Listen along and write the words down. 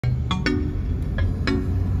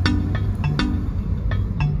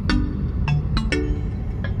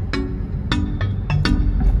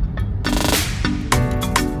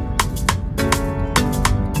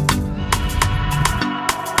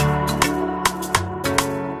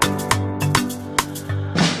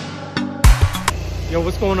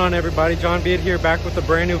What's going on, everybody? John Beard here, back with a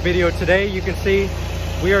brand new video. Today you can see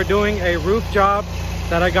we are doing a roof job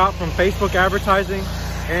that I got from Facebook advertising,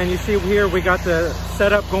 and you see here we got the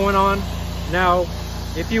setup going on. Now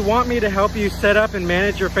if you want me to help you set up and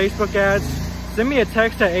manage your Facebook ads, send me a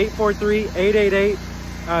text at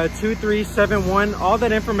 843-888-2371. All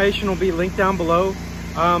that information will be linked down below.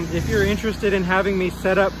 If you're interested in having me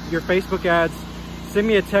set up your Facebook ads, send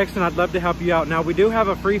me a text and I'd love to help you out. Now we do have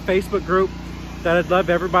a free Facebook group that I'd love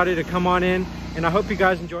everybody to come on in, and I hope you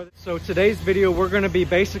guys enjoy this. So today's video, we're going to be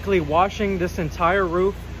basically washing this entire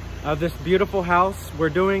roof of this beautiful house. We're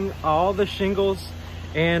doing all the shingles,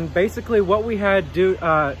 and basically what we had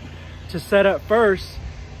to set up first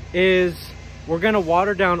is we're going to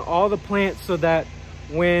water down all the plants so that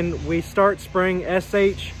when we start spraying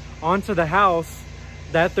SH onto the house,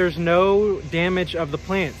 that there's no damage of the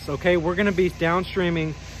plants. Okay, we're going to be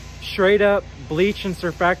downstreaming straight up bleach and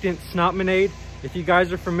surfactant snotmonade, if you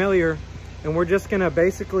guys are familiar, and we're just going to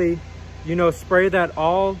basically, you know, spray that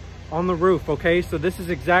all on the roof. Okay, so this is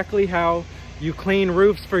exactly how you clean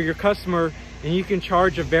roofs for your customer, and you can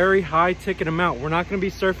charge a very high ticket amount. We're not going to be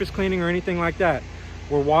surface cleaning or anything like that.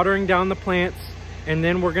 We're watering down the plants, and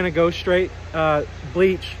then we're going to go straight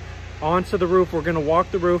bleach onto the roof. We're going to walk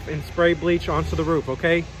the roof and spray bleach onto the roof.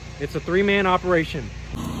 Okay, it's a 3-man operation.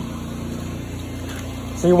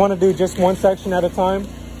 So you want to do just one section at a time?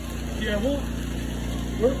 Yeah,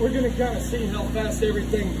 we're going to kind of see how fast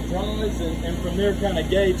everything dries, and from there kind of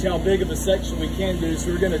gauge how big of a section we can do.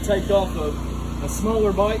 So we're going to take off a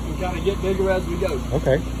smaller bite and kind of get bigger as we go.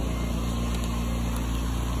 Okay.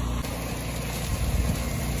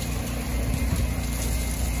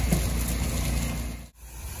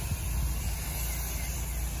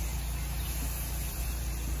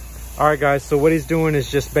 All right, guys, so what he's doing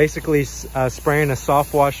is just basically spraying a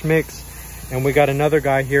soft wash mix, and we got another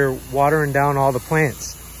guy here watering down all the plants.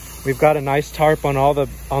 We've got a nice tarp on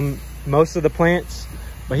most of the plants,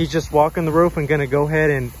 but he's just walking the roof and gonna go ahead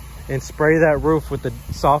and spray that roof with the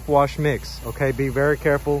soft wash mix. Okay, be very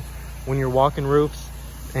careful when you're walking roofs,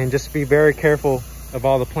 and just be very careful of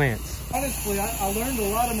all the plants. Honestly, I learned a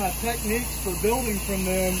lot of my techniques for building from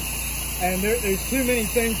them, and there's too many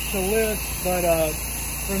things to list, but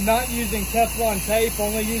from not using Teflon tape,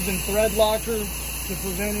 only using thread locker to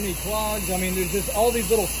prevent any clogs. I mean, there's just all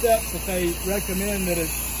these little steps that they recommend that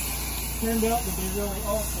have turned out to be really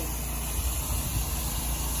awesome.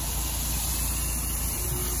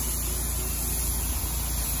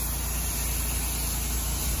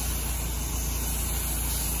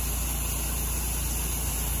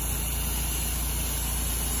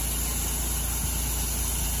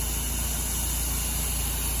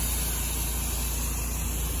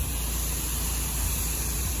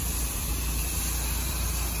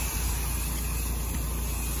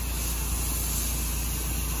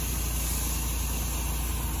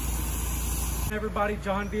 Everybody,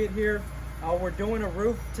 John Beard here. We're doing a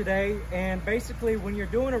roof today, and basically when you're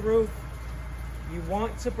doing a roof, you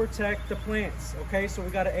want to protect the plants. Okay, so we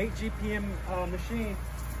got an 8 GPM machine,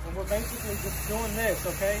 and we're basically just doing this.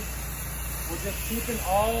 Okay, we're just keeping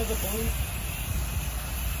all the bleach.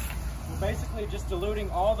 We're basically just diluting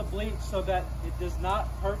all the bleach so that it does not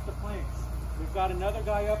hurt the plants. We've got another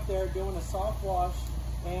guy up there doing a soft wash,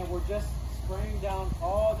 and we're just spraying down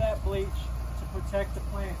all that bleach to protect the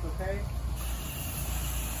plants. Okay.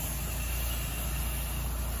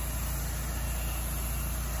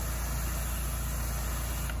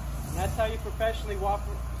 And that's how you professionally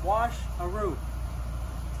wash a roof.